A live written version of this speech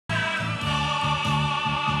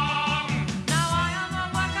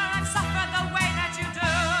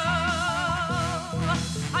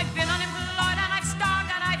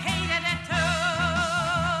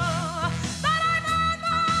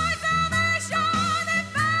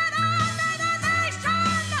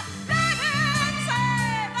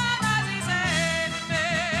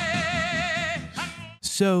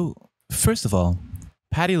So, first of all,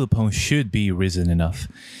 Patti LuPone should be risen enough.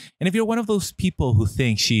 And if you're one of those people who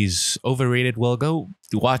think she's overrated, well, go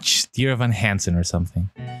watch Dear Evan Hansen or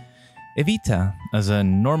something. Evita, as a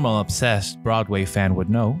normal obsessed Broadway fan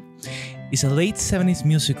would know, is a late 70s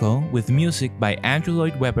musical with music by Andrew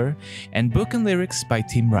Lloyd Webber and book and lyrics by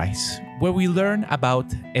Tim Rice, where we learn about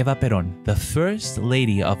Eva Perón, the first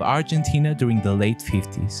lady of Argentina during the late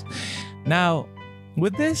 50s. Now,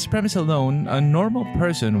 with this premise alone, a normal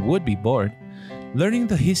person would be bored. Learning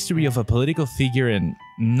the history of a political figure and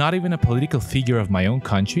not even a political figure of my own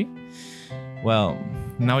country? Well,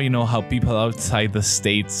 now you know how people outside the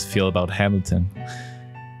States feel about Hamilton.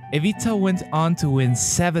 Evita went on to win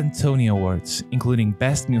 7 Tony Awards, including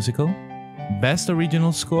Best Musical, Best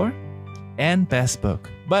Original Score, and Best Book.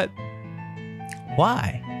 But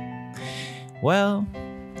why? Well,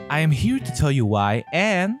 I am here to tell you why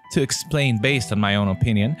and to explain, based on my own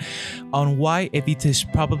opinion, on why Evita is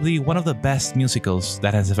probably one of the best musicals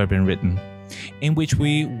that has ever been written, in which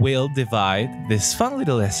we will divide this fun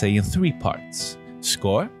little essay in 3 parts: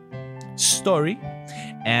 score, story,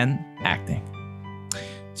 and acting.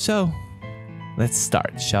 So, let's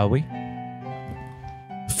start, shall we?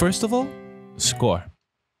 First of all, score.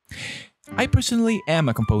 I personally am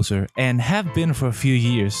a composer and have been for a few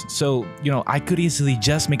years, so, I could easily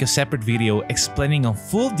just make a separate video explaining in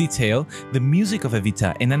full detail the music of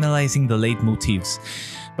Evita and analyzing the leitmotifs,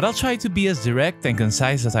 but I'll try to be as direct and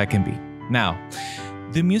concise as I can be. Now,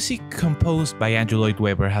 the music composed by Andrew Lloyd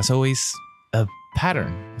Webber has always a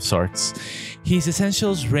pattern of sorts. His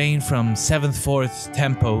essentials range from 7/4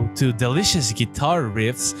 tempo to delicious guitar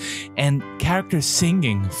riffs and characters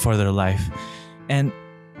singing for their life. And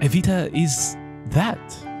Evita is that.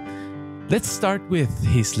 Let's start with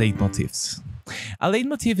his leitmotifs. A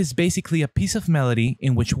leitmotif is basically a piece of melody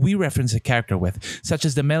in which we reference a character with, such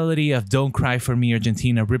as the melody of Don't Cry For Me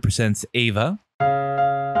Argentina represents Eva.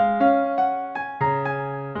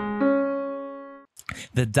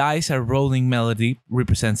 The Dice Are Rolling melody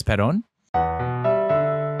represents Perón.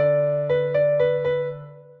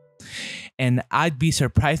 And I'd Be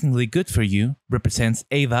Surprisingly Good For You represents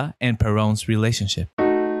Eva and Perón's relationship.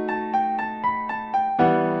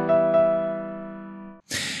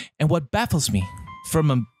 And what baffles me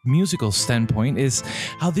from a musical standpoint is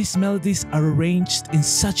how these melodies are arranged in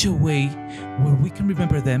such a way where we can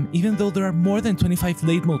remember them even though there are more than 25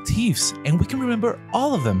 leitmotifs and we can remember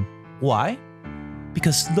all of them. Why?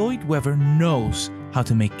 Because Lloyd Webber knows how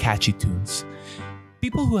to make catchy tunes.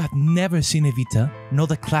 People who have never seen Evita know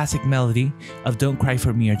the classic melody of Don't Cry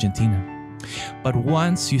For Me Argentina. But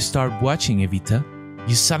once you start watching Evita,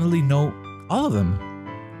 you suddenly know all of them.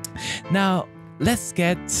 Now, let's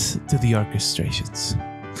get to the orchestrations.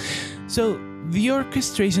 So, the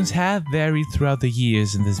orchestrations have varied throughout the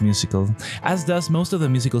years in this musical, as does most of the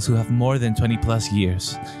musicals who have more than 20 plus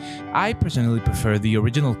years. I personally prefer the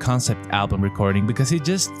original concept album recording because it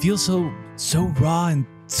just feels so raw and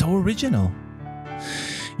so original.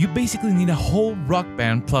 You basically need a whole rock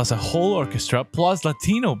band plus a whole orchestra plus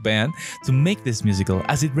Latino band to make this musical,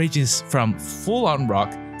 as it ranges from full-on rock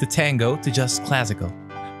to tango to just classical.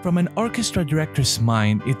 From an orchestra director's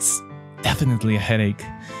mind, it's definitely a headache.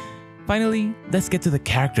 Finally, let's get to the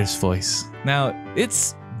character's voice. Now,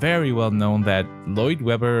 it's very well known that Lloyd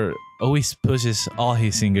Webber always pushes all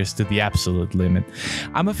his singers to the absolute limit.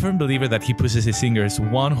 I'm a firm believer that he pushes his singers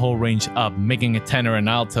one whole range up, making a tenor an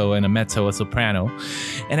alto and a mezzo a soprano.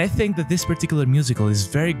 And I think that this particular musical is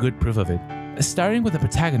very good proof of it. Starting with the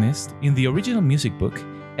protagonist, in the original music book,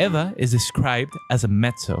 Eva is described as a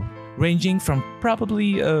mezzo, ranging from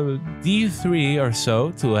probably a D3 or so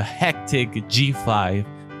to a hectic G5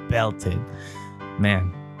 belted.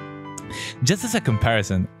 Man. Just as a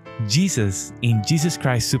comparison, Jesus in Jesus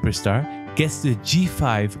Christ Superstar gets to a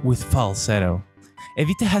G5 with falsetto.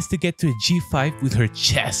 Evita has to get to a G5 with her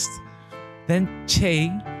chest. Then Che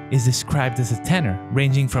is described as a tenor,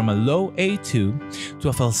 ranging from a low A2 to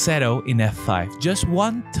a falsetto in F5, just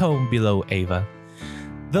one tone below Eva.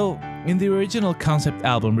 Though, in the original concept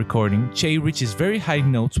album recording, Che reaches very high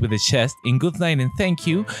notes with the chest in Good Night and Thank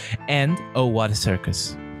You and Oh What a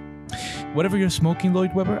Circus. Whatever you're smoking,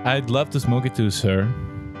 Lloyd Webber, I'd love to smoke it too, sir.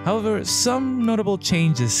 However, some notable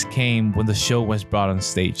changes came when the show was brought on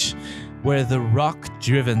stage, where the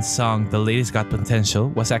rock-driven song The Lady's Got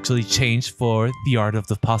Potential was actually changed for The Art of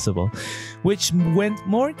the Possible, which went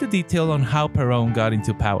more into detail on how Perón got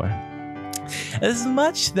into power. As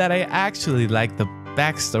much that I actually like the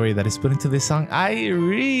backstory that is put into this song, I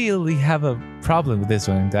really have a problem with this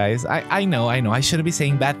one, guys. I know, I shouldn't be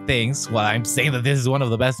saying bad things while I'm saying that this is one of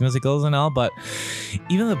the best musicals and all, but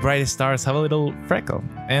even the brightest stars have a little freckle,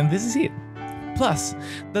 and this is it. Plus,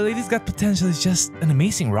 The Lady's Got Potential is just an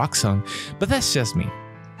amazing rock song, but that's just me.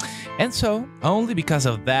 And so, only because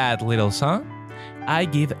of that little song, I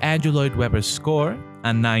give Andrew Lloyd Webber's score a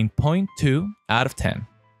 9.2 out of 10.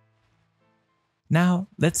 Now,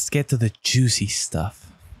 let's get to the juicy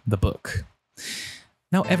stuff, the book.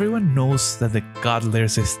 Now, everyone knows that the god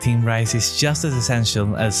lyricist Tim Rice is just as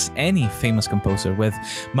essential as any famous composer, with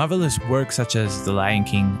marvelous works such as The Lion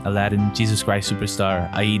King, Aladdin, Jesus Christ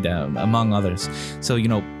Superstar, Aida, among others. So,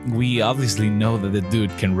 we obviously know that the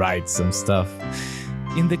dude can write some stuff.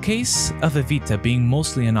 In the case of Evita being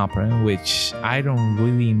mostly an opera, which I don't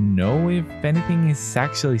really know if anything is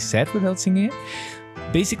actually said without singing it,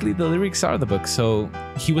 basically the lyrics are the book, so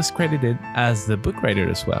he was credited as the book writer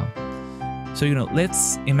as well. So,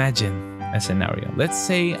 let's imagine a scenario. Let's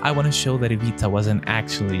say I want to show that Evita wasn't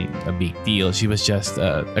actually a big deal. She was just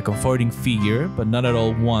a comforting figure, but not at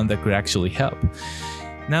all one that could actually help.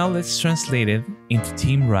 Now let's translate it into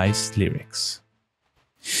Tim Rice's lyrics.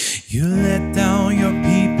 You let down your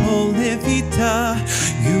people, Evita.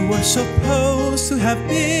 You were supposed to have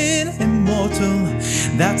been immortal.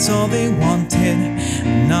 That's all they wanted,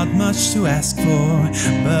 not much to ask for.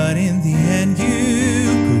 But in the end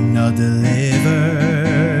you could not deliver.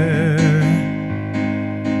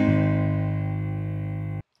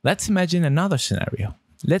 Let's imagine another scenario.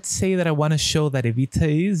 Let's say that I want to show that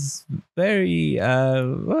Evita is very,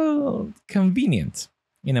 convenient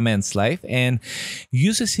in a man's life and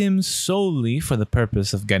uses him solely for the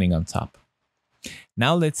purpose of getting on top.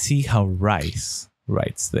 Now let's see how Rice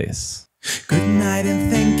writes this. Good night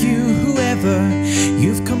and thank you, whoever.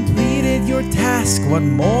 You've completed your task. What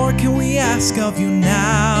more can we ask of you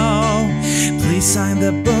now? Please sign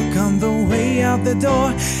the book on the way out the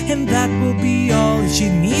door, and that will be all. If she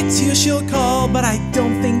needs you, she'll call, but I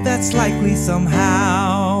don't think that's likely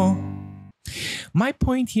somehow. My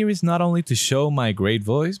point here is not only to show my great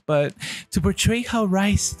voice, but to portray how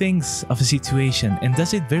Rice thinks of a situation and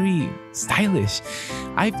does it very stylish.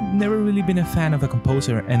 I've never really been a fan of a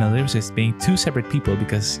composer and a lyricist being two separate people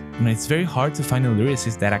because it's very hard to find a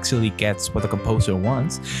lyricist that actually gets what the composer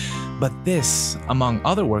wants. But this, among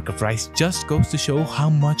other work of Rice, just goes to show how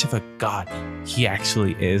much of a god he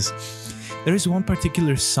actually is. There is one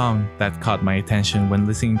particular song that caught my attention when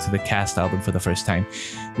listening to the Cast album for the first time,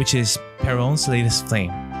 which is Perón's latest flame,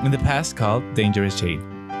 in the past called Dangerous Jade.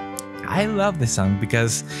 I love this song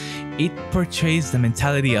because it portrays the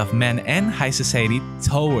mentality of men and high society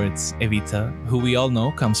towards Evita, who we all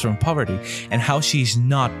know comes from poverty, and how she's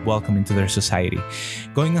not welcome into their society,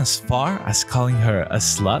 going as far as calling her a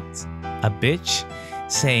slut, a bitch,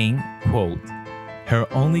 saying, quote, her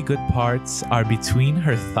only good parts are between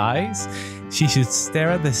her thighs. She should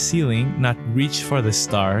stare at the ceiling, not reach for the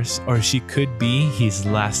stars, or she could be his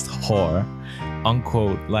last whore.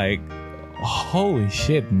 Unquote. Like, holy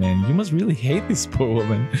shit, man. You must really hate this poor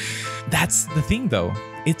woman. That's the thing, though.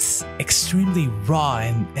 It's extremely raw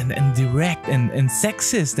and direct and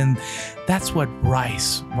sexist, and that's what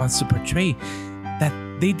Rice wants to portray. That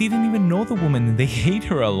they didn't even know the woman and they hate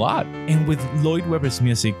her a lot. And with Lloyd Webber's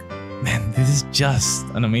music, man, this is just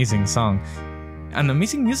an amazing song. An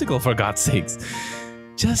amazing musical, for God's sakes.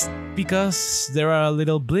 Just because there are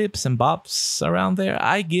little blips and bops around there,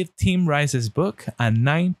 I give Tim Rice's book a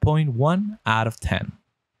 9.1 out of 10.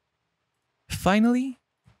 Finally,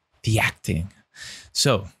 the acting.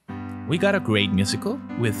 So, we got a great musical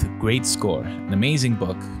with a great score, an amazing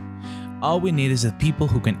book. All we need is the people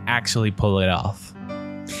who can actually pull it off.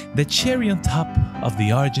 The cherry on top of the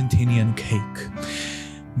Argentinian cake.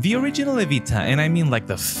 The original Evita, and I mean like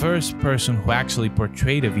the first person who actually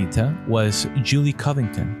portrayed Evita, was Julie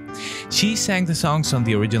Covington. She sang the songs on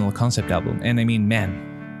the original concept album, and I mean,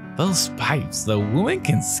 man, those pipes, the woman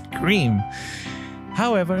can scream.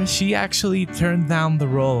 However, she actually turned down the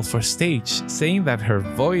role for stage, saying that her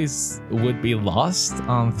voice would be lost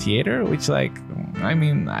on theater, which, like, I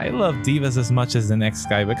mean, I love divas as much as the next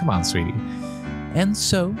guy, but come on, sweetie. And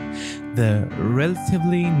so, the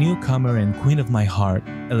relatively newcomer and queen of my heart,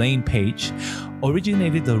 Elaine Paige,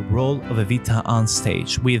 originated the role of Evita on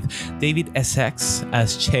stage, with David Essex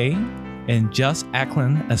as Che and Joss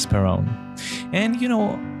Ackland as Perón. And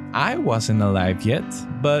I wasn't alive yet,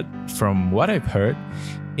 but from what I've heard,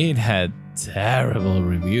 it had terrible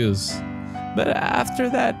reviews. But after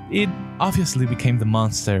that, it obviously became the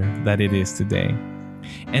monster that it is today.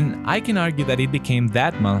 And I can argue that it became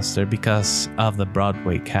that monster because of the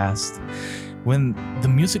Broadway cast. When the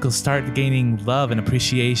musical started gaining love and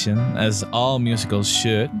appreciation, as all musicals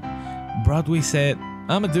should, Broadway said,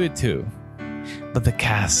 "I'ma do it too." But the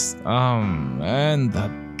cast, and the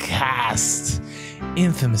cast,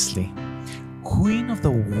 infamously, Queen of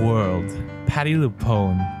the World, Patti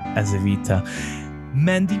LuPone as Evita,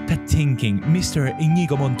 Mandy Patinkin, Mr.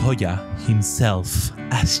 Inigo Montoya himself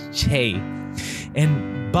as Che,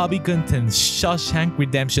 and Bobby Gunton's Shawshank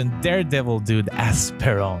Redemption Daredevil dude as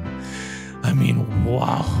Perón. I mean,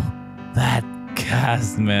 wow, that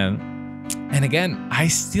cast, man. And again, I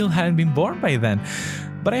still hadn't been born by then,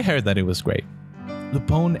 but I heard that it was great.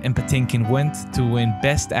 LuPone and Patinkin went to win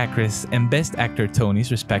Best Actress and Best Actor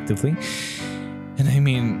Tonys, respectively. And I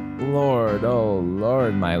mean, Lord, oh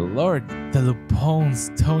Lord, my Lord, the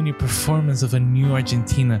LuPone's Tony performance of A New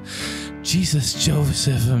Argentina. Jesus,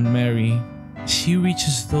 Joseph, and Mary. She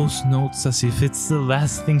reaches those notes as if it's the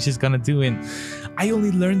last thing she's gonna do. And I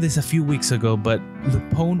only learned this a few weeks ago, but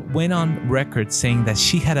LuPone went on record saying that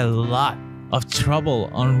she had a lot of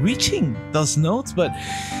trouble on reaching those notes, but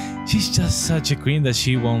she's just such a queen that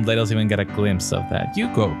she won't let us even get a glimpse of that.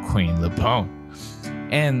 You go, Queen LuPone.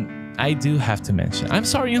 And I do have to mention, I'm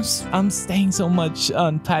sorry I'm staying so much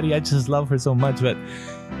on Patti, I just love her so much, but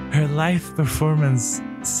her live performance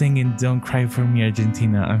singing Don't Cry For Me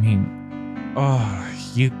Argentina, I mean, oh,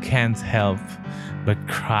 you can't help but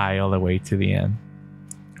cry all the way to the end.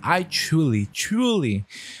 I truly, truly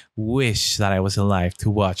wish that I was alive to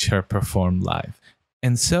watch her perform live.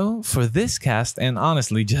 And so, for this cast, and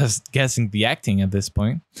honestly just guessing the acting at this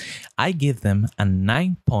point, I give them a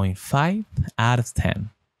 9.5 out of 10.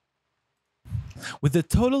 With the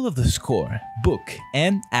total of the score, book,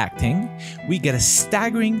 and acting, we get a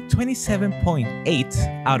staggering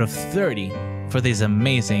 27.8 out of 30 for this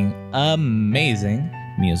amazing, amazing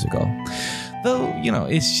musical. Though, you know,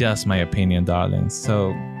 it's just my opinion, darlings.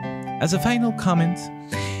 So, as a final comment,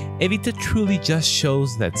 Evita truly just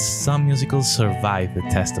shows that some musicals survive the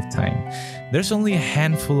test of time. There's only a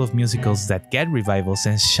handful of musicals that get revivals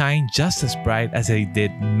and shine just as bright as they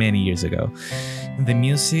did many years ago. The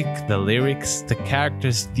music, the lyrics, the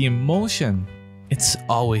characters, the emotion, it's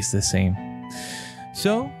always the same.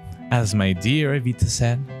 So, as my dear Evita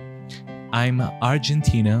said, I'm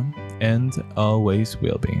Argentina and always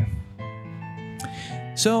will be.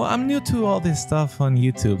 So I'm new to all this stuff on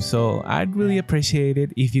YouTube, so I'd really appreciate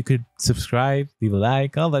it if you could subscribe, leave a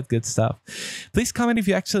like, all that good stuff. Please comment if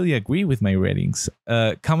you actually agree with my ratings.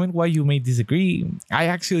 Comment why you may disagree. I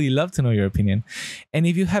actually love to know your opinion. And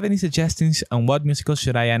if you have any suggestions on what musical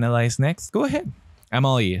should I analyze next, go ahead. I'm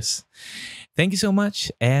all ears. Thank you so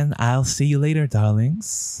much, and I'll see you later,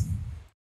 darlings.